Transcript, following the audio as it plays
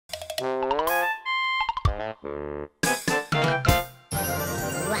Color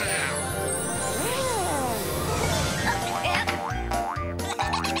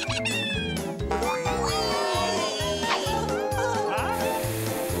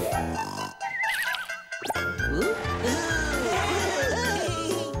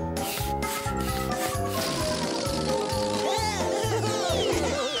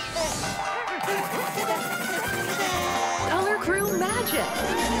Crew magic!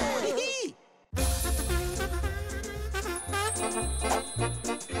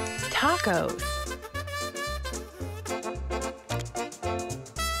 Tacos.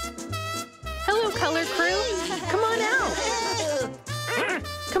 Hello, Color Crew. Come on out.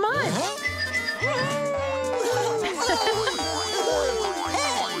 Come on.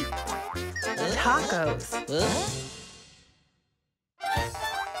 Tacos.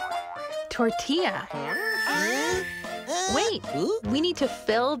 Tortilla. Wait, we need to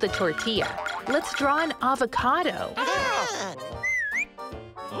fill the tortilla. Let's draw an avocado.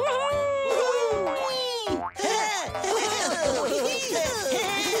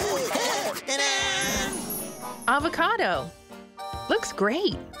 Avocado. Looks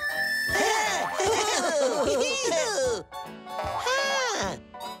great.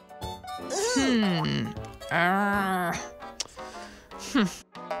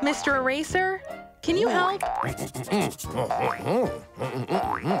 Mr. Eraser, can you help?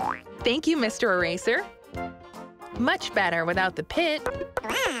 Thank you, Mr. Eraser. Much better without the pit.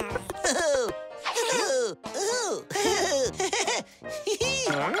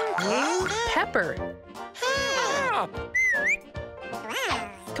 Pepper.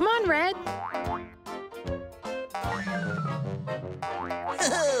 Come on, Red.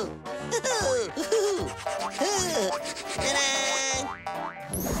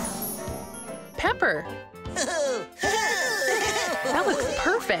 Pepper. That looks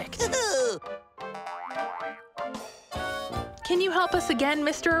perfect. Can you help us again,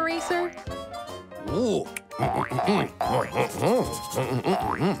 Mr. Eraser?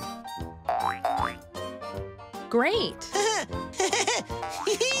 Great.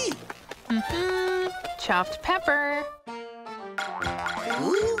 Chopped pepper.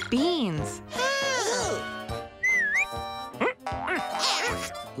 Beans.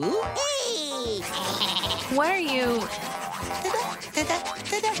 What are you?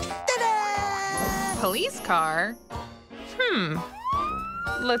 Police car?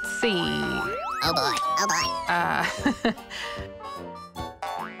 Let's see. Oh boy, oh boy.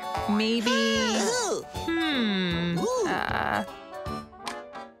 Maybe.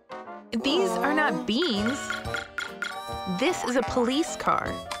 These are not beans. This is a police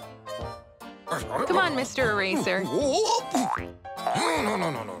car. Come on, Mr. Eraser. No.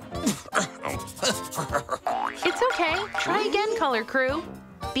 It's okay. Try again, Color Crew.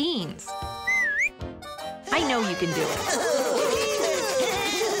 Beans. I know you can do it.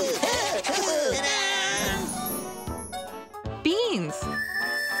 Beans.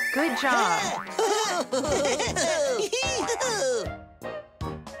 Good job.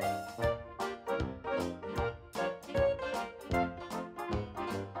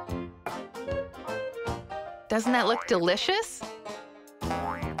 Doesn't that look delicious?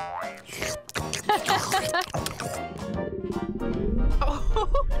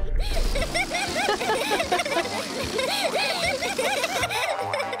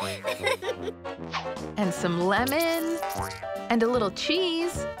 And some lemon and a little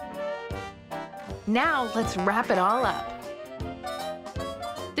cheese. Now let's wrap it all up.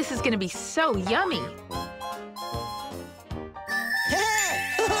 This is gonna be so yummy.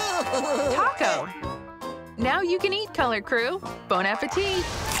 Taco. Now you can eat, Color Crew. Bon appetit.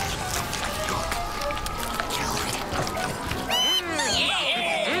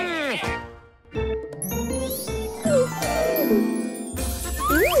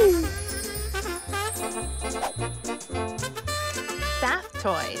 Bath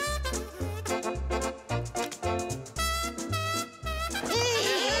toys.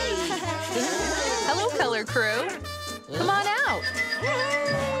 Hello, Color Crew. Come on out.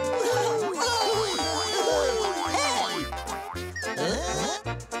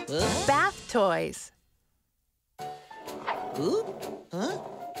 Bath toys.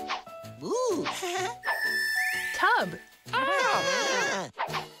 Tub.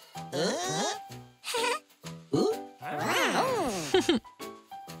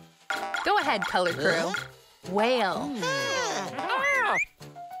 Go ahead, Color Crew. Whale.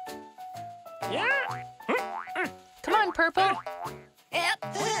 Come on, Purple.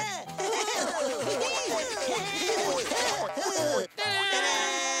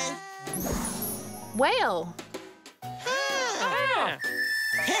 Whale.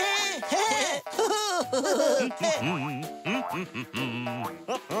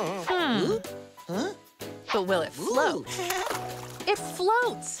 But will it float? It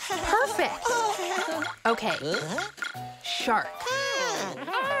floats! Perfect! Okay. Shark.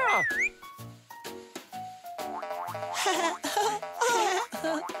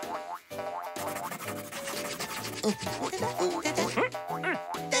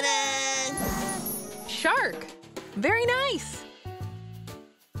 Shark! Very nice!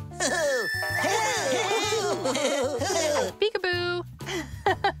 Peekaboo!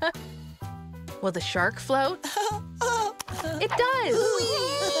 Will the shark float? It does!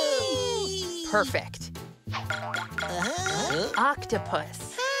 Perfect.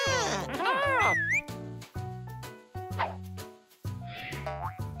 Octopus.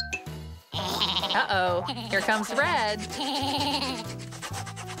 Uh-oh, here comes Red.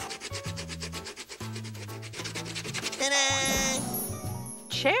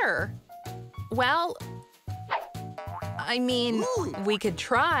 Chair? Well, I mean, we could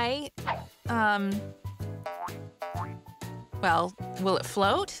try. Well, will it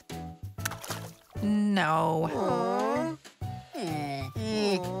float? No.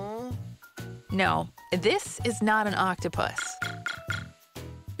 No, this is not an octopus.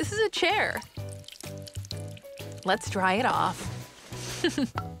 This is a chair. Let's dry it off.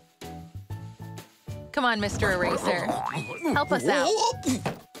 Come on, Mr. Eraser. Help us out.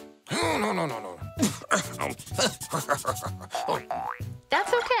 No.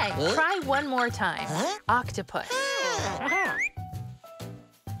 That's okay. Try one more time. Octopus.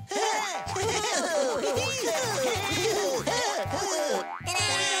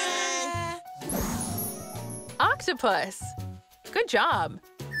 Octopus. Good job.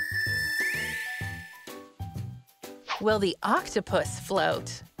 Will the octopus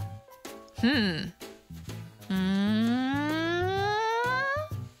float?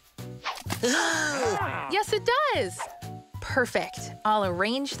 Yes, it does. Perfect. I'll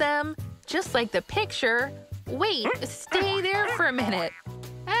arrange them just like the picture. Wait, stay there for a minute.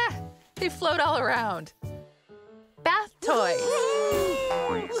 They float all around. Bath toys.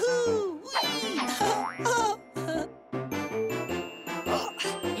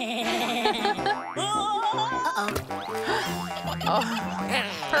 Oh,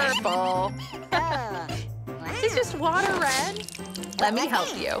 purple. It's just water, Red. Let me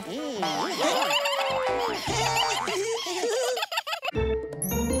help you.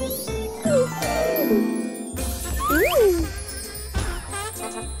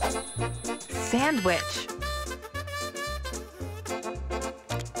 Sandwich.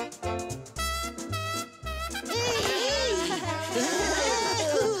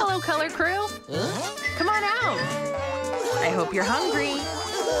 Hello, color crew. Come on out. I hope you're hungry.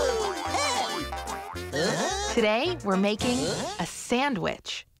 Today, we're making a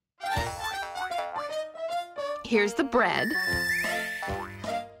sandwich. Here's the bread.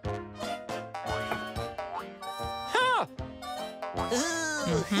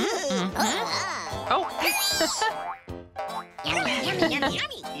 Oh.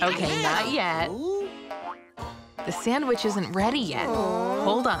 Okay, not yet. The sandwich isn't ready yet.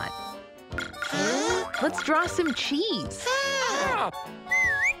 Hold on. Let's draw some cheese.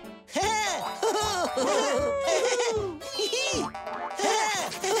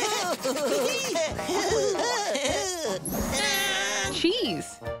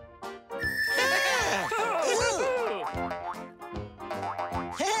 Cheese.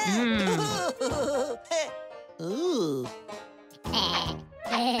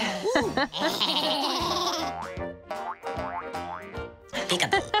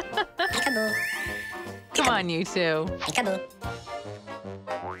 Peekaboo. Peekaboo. Come on, you two. Peekaboo.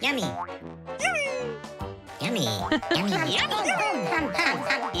 Yummy. Yummy. Yummy. Yummy.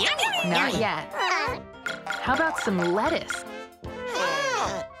 Not yet. How about some lettuce?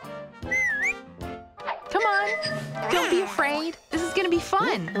 Come on. Don't be afraid. This is gonna be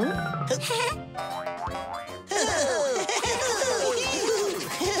fun.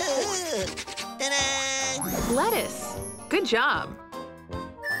 Lettuce. Good job.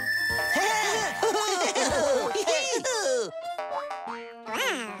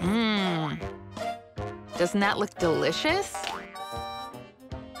 Doesn't that look delicious?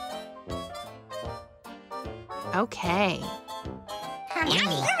 Okay.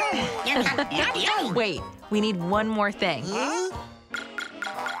 Yummy. Yummy. Yummy. Wait, we need one more thing.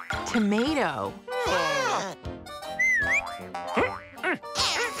 Tomato.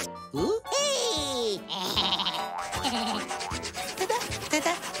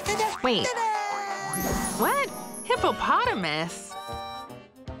 Wait. What? Hippopotamus?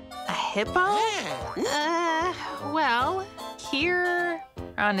 A hippo? Well, here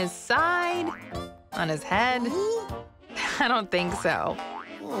on his side, On his head? I don't think so.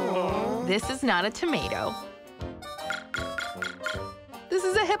 This is not a tomato. This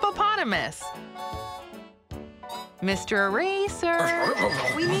is a hippopotamus. Mr. Eraser,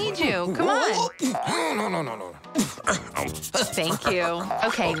 we need you. Come on. No. Thank you.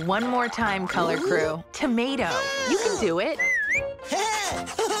 Okay, one more time, color crew. Tomato. You can do it.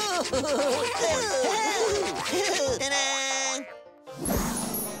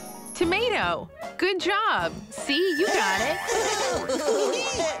 Tomato. Good job. See, you got it.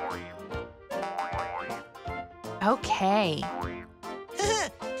 Okay.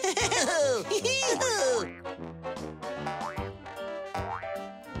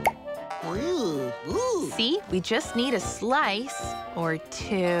 See, we just need a slice, or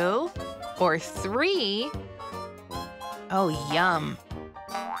 2, or 3. Oh, yum.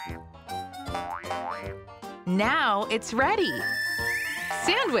 Now it's ready.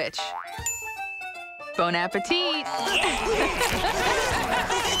 Sandwich. Bon appetit.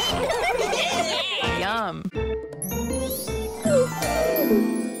 Yum.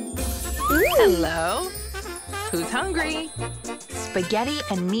 Hello. Who's hungry? Spaghetti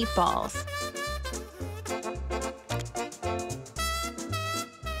and meatballs.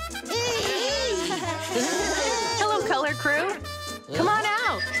 Hello, color crew. Come on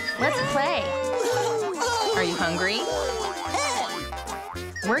out. Let's play. Are you hungry?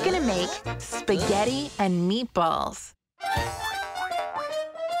 We're gonna make spaghetti and meatballs.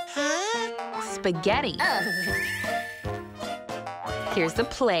 Spaghetti. Here's the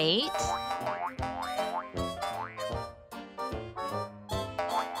plate.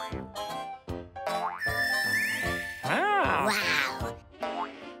 Wow.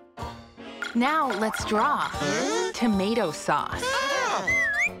 Now let's draw. Tomato sauce.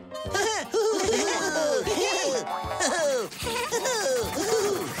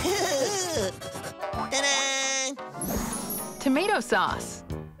 Tomato sauce.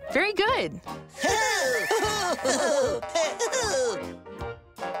 Very good.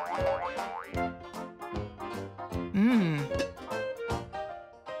 Mmm.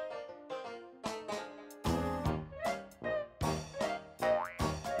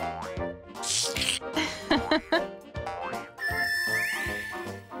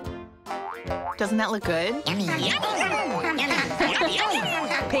 Doesn't that look good? Yummy.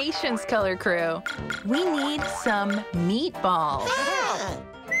 Patience, color crew. We need some meatballs.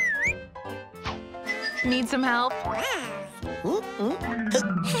 Need some help?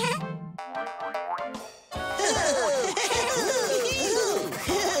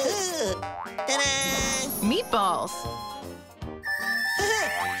 Meatballs.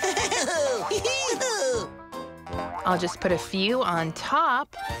 I'll just put a few on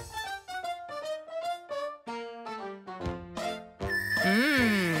top.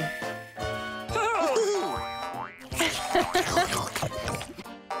 Mmm.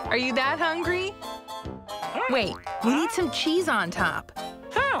 Are you that hungry? Wait, we need some cheese on top.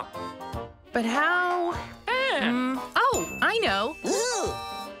 But how? Oh, I know.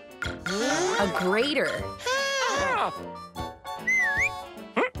 A grater.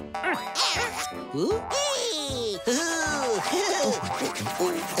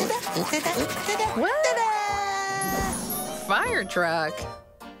 What? Fire truck?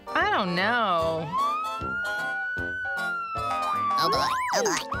 I don't know. Oh boy.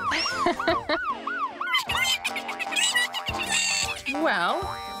 Well,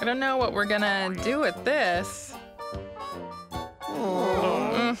 I don't know what we're gonna do with this.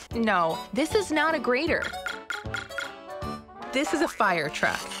 No, this is not a grater. This is a fire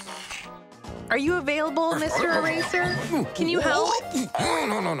truck. Are you available, Mr. Eraser? Can you help?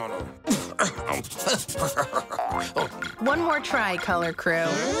 No. One more try, color crew.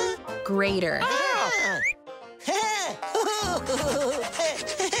 Grater.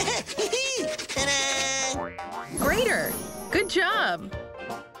 Grater. Good job.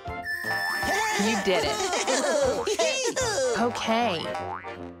 You did it. Okay.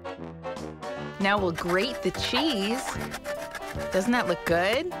 Now we'll grate the cheese. Doesn't that look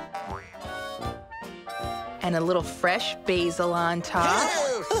good? And a little fresh basil on top.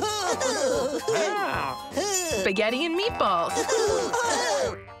 Spaghetti and meatballs.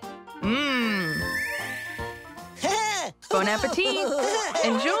 Mmm. Bon appetit.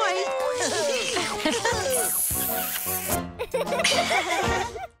 Enjoy.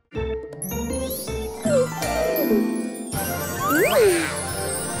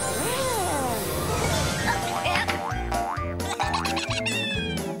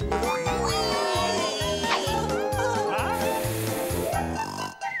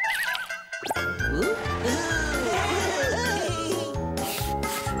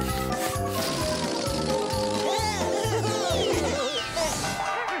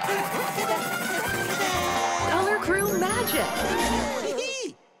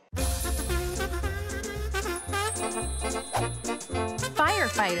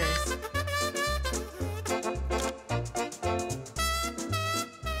 Firefighters.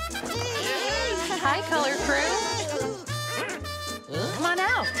 Hi, color crew. Come on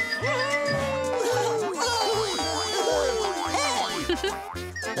out.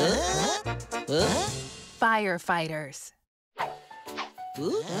 Firefighters.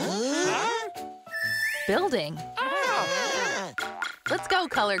 Building. Let's go,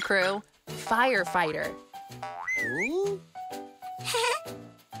 color crew. Firefighter.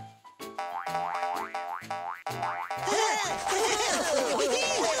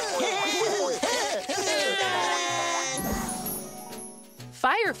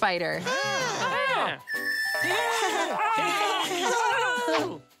 Firefighter.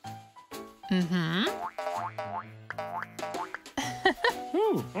 Mm-hmm.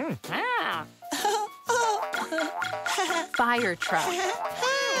 Fire truck.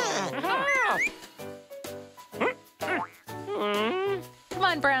 Come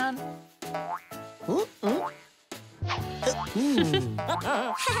on, Brown.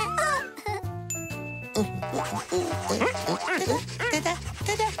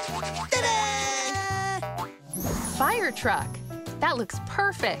 Fire truck. That looks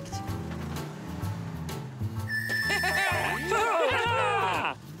perfect.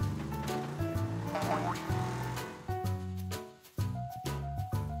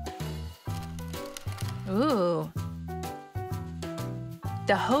 Ooh.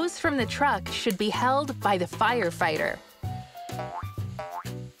 The hose from the truck should be held by the firefighter.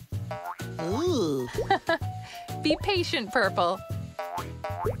 Ooh. Be patient, Purple.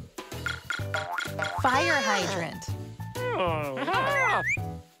 Fire hydrant.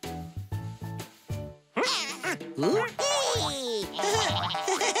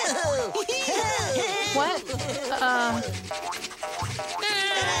 What?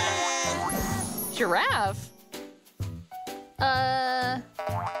 Giraffe?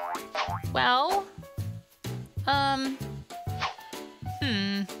 Well,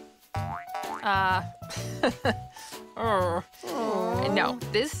 no,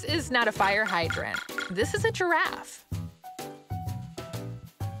 this is not a fire hydrant. This is a giraffe.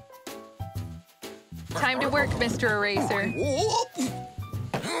 Time to work, Mr. Eraser. No.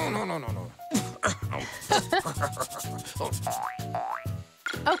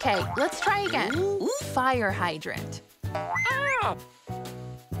 Okay, let's try again. Fire hydrant.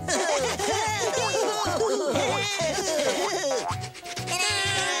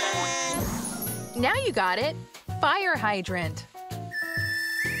 Now you got it. Fire hydrant.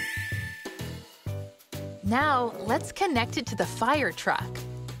 Now, let's connect it to the fire truck.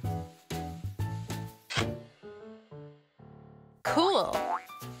 Cool.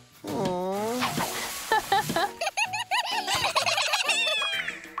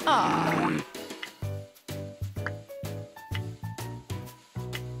 Aw.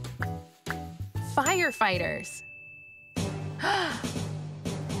 Firefighters.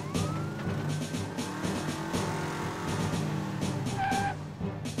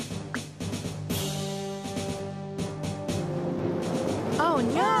 Oh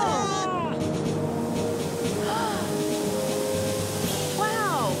no!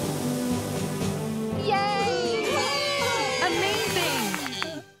 Wow! Yay! Amazing!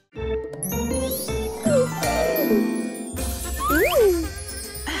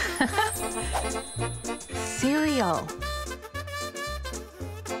 Cereal.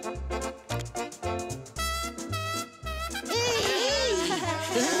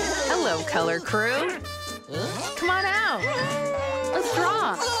 Hello, color crew. Come on out. Let's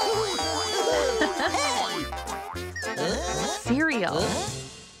draw. Cereal.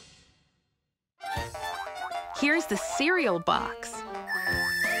 Here's the cereal box.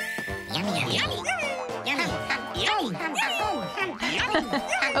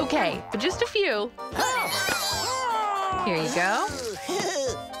 Okay, but just a few. Here you go.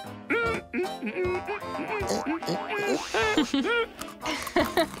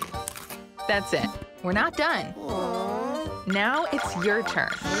 That's it. We're not done. Now it's your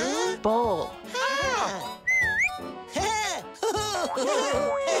turn. Bowl.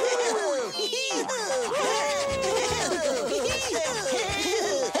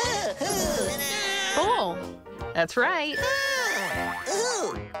 Bowl. That's right.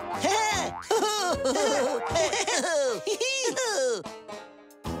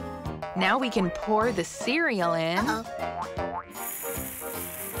 Now we can pour the cereal in.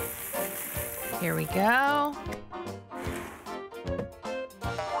 Here we go.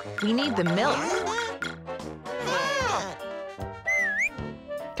 We need the milk.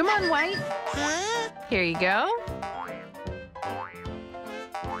 Come on, White. Here you go.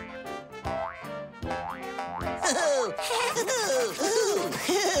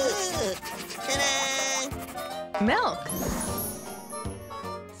 Milk.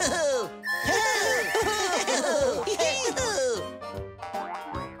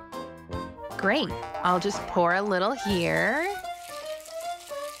 Great. I'll just pour a little here.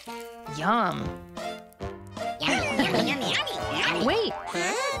 Yum. Wait,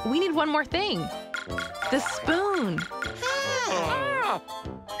 we need one more thing. The spoon.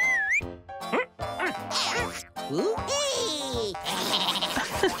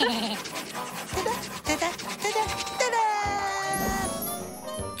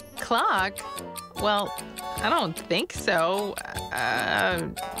 Clock? Well, I don't think so.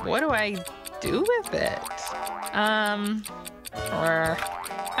 What do I do with it? Or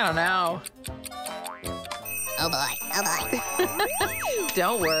I don't know. Oh boy, oh boy.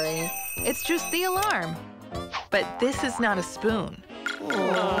 Don't worry. It's just the alarm. But this is not a spoon.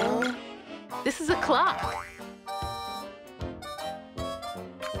 Aww. This is a clock.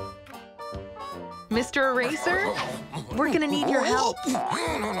 Mr. Eraser, we're gonna need your help.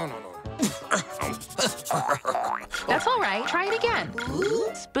 No. That's all right. Try it again.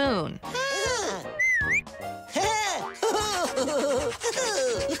 Spoon.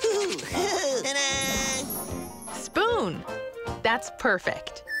 Spoon. That's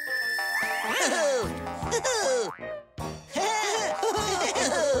perfect.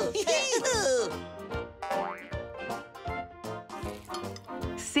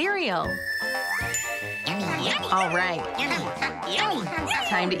 Cereal. All right.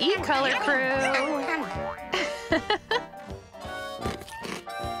 Time to eat, Color Crew.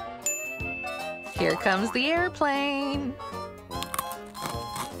 Here comes the airplane.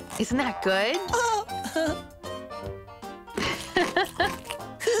 Isn't that good?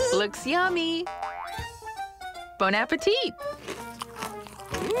 Looks yummy. Bon appetit.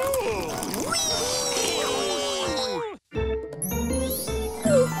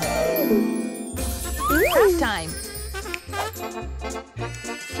 Craft time.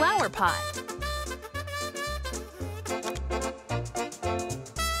 Flower pot.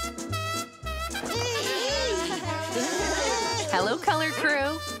 Hello, Color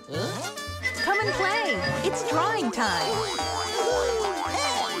Crew. Come and play. It's drawing time.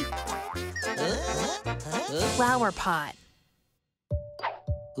 Flower pot.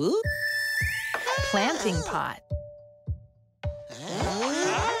 Planting pot.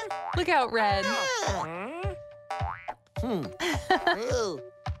 Look out, Red.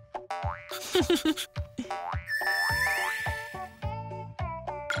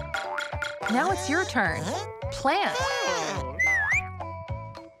 Now it's your turn. Plant.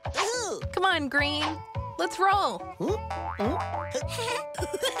 Come on, Green. Let's roll.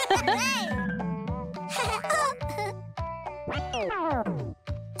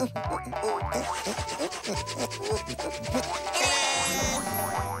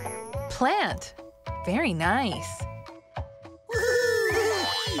 Plant. Very nice.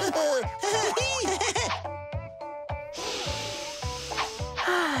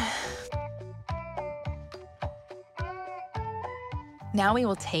 Now we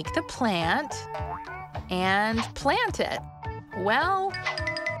will take the plant and plant it. Well,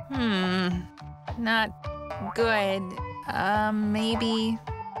 not good. Maybe.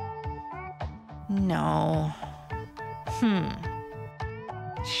 No.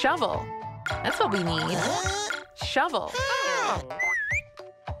 Shovel. That's what we need. Shovel.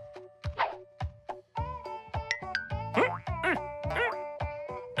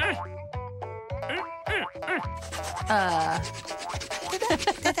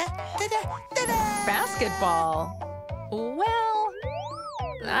 Basketball. Well,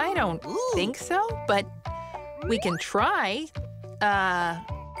 I don't think so, but we can try.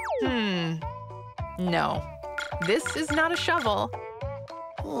 No. This is not a shovel.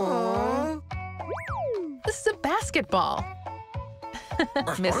 This is a basketball.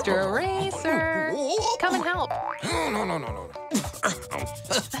 Mr. Eraser, come and help. No.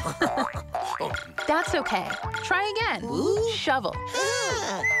 That's okay. Try again. Shovel.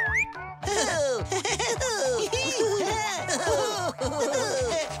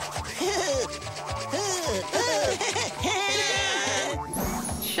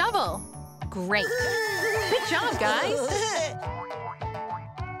 Shovel. Great. Good job, guys.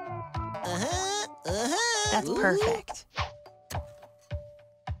 That's perfect.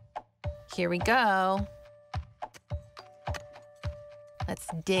 Here we go. Let's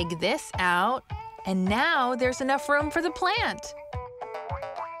dig this out. And now there's enough room for the plant.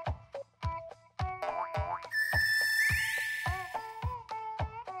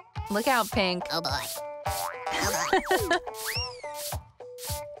 Look out, Pink. Oh boy. Oh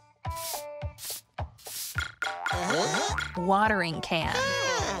boy. Watering can.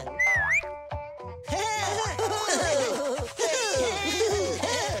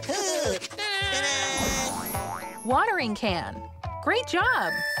 watering can. Great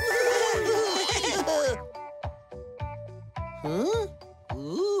job! Huh?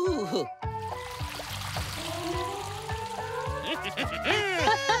 Ooh.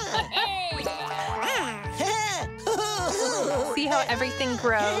 See how everything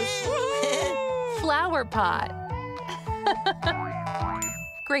grows? Flower pot.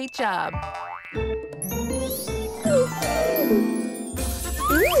 Great job.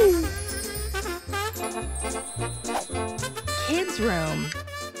 Kids room.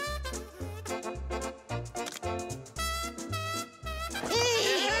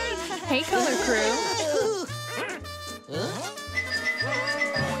 Hey, color crew.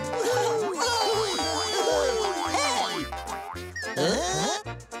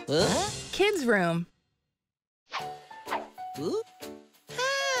 Kids room.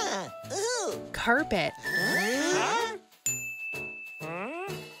 Carpet.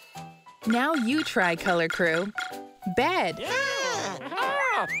 Now you try, color crew. Bed.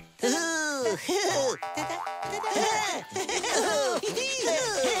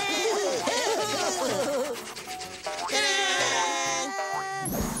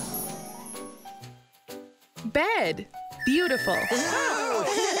 Bed. Beautiful.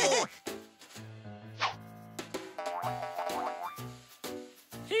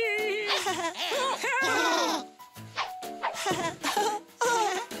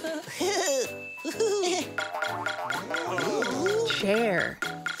 Chair.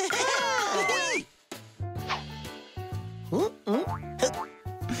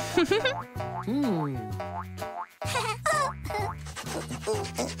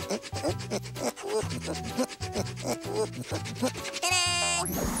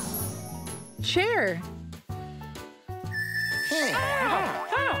 Chair.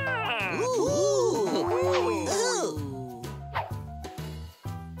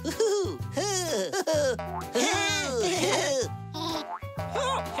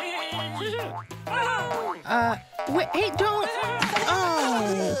 Wait, hey, don't.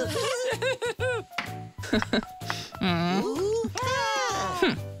 Oh.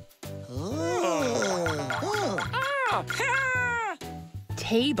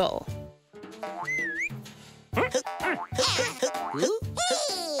 Table.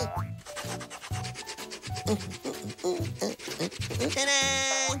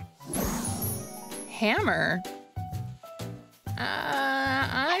 Hammer.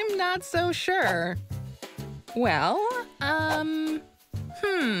 I'm not so sure. Well,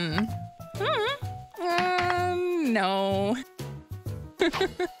 no.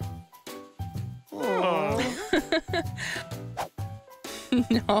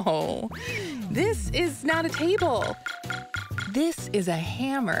 No, this is not a table. This is a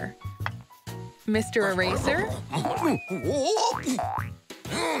hammer. Mr. Eraser? No.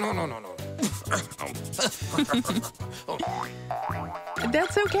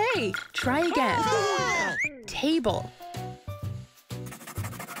 That's okay. Try again. Table.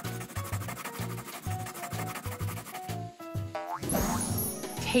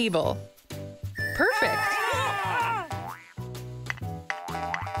 Table. Perfect.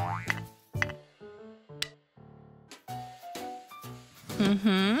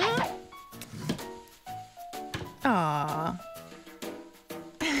 Aw.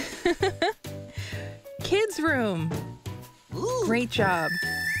 Kids room. Great job.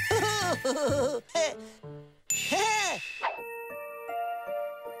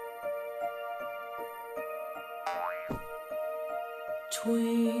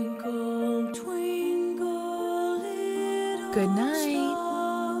 Twinkle, twinkle, little Good night.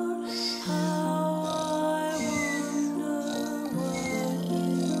 star, how I wonder what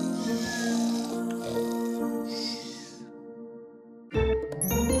you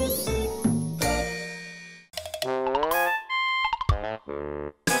do.